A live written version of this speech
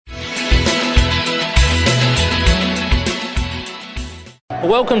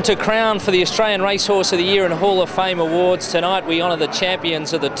Welcome to Crown for the Australian Racehorse of the Year and Hall of Fame Awards. Tonight we honour the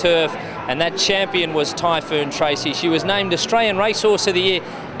champions of the turf, and that champion was Typhoon Tracy. She was named Australian Racehorse of the Year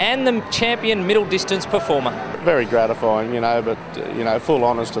and the champion middle distance performer. Very gratifying, but full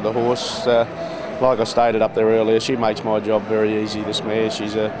honours to the horse. Like I stated up there earlier, she makes my job very easy, this mare.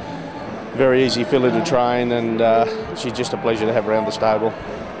 She's a very easy filly to train, and she's just a pleasure to have around the stable.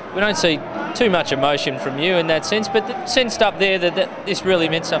 We don't see too much emotion from you in that sense, but it sensed up there that this really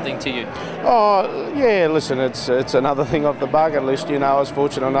meant something to you. Oh, yeah, listen, it's another thing off the bucket list. I was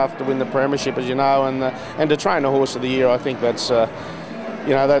fortunate enough to win the premiership, as you know, and to train a horse of the year. I think that's a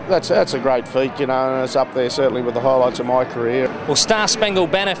great feat, and it's up there certainly with the highlights of my career. Well, Star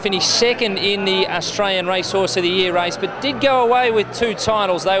Spangled Banner finished second in the Australian Racehorse of the Year race, but did go away with two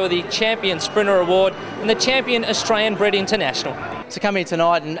titles. They were the Champion Sprinter Award and the Champion Australian Bred International. To come here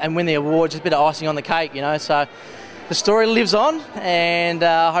tonight and win the award, just a bit of icing on the cake, so the story lives on, and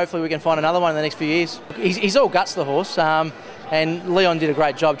hopefully we can find another one in the next few years. He's all guts, the horse, and Leon did a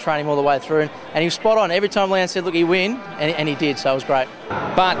great job training him all the way through, and he was spot on. Every time Leon said, look, he win, and he did, so it was great.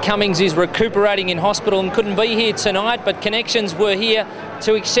 Bart Cummings is recuperating in hospital and couldn't be here tonight, but Connections were here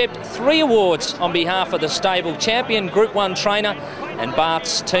to accept 3 awards on behalf of the stable. Champion Group 1 trainer, and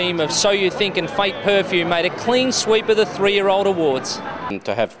Bart's team of So You Think and Fate Perfume made a clean sweep of the 3-year-old awards. And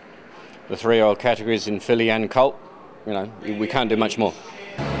to have the 3-year-old categories in filly and colt, we can't do much more.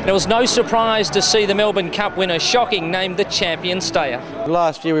 And it was no surprise to see the Melbourne Cup winner, Shocking, named the champion stayer.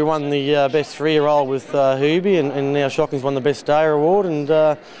 Last year we won the best 3-year-old with Hubie, and now Shocking's won the best stayer award, and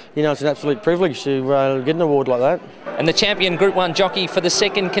it's an absolute privilege to get an award like that. And the champion Group 1 jockey for the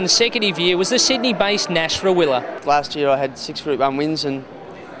second consecutive year was the Sydney-based Nash Rawiller. Last year I had 6 Group 1 wins, and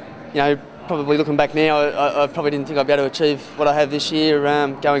probably looking back now, I probably didn't think I'd be able to achieve what I have this year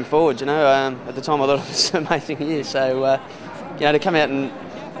going forward. At the time I thought it was an amazing year, so to come out and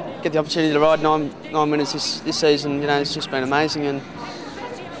get the opportunity to ride 9 winners this season, it's just been amazing,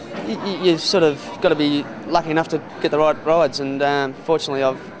 and you've sort of got to be lucky enough to get the right rides, and fortunately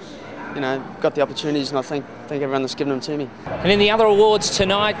I've got the opportunities, and I thank everyone that's given them to me. And in the other awards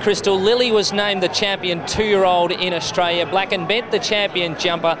tonight, Crystal Lily was named the champion 2-year-old in Australia, Black and Bent the champion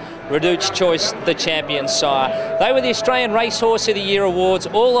jumper, Reduc's Choice the champion sire. They were the Australian Racehorse of the Year awards,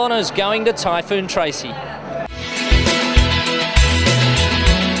 all honours going to Typhoon Tracy.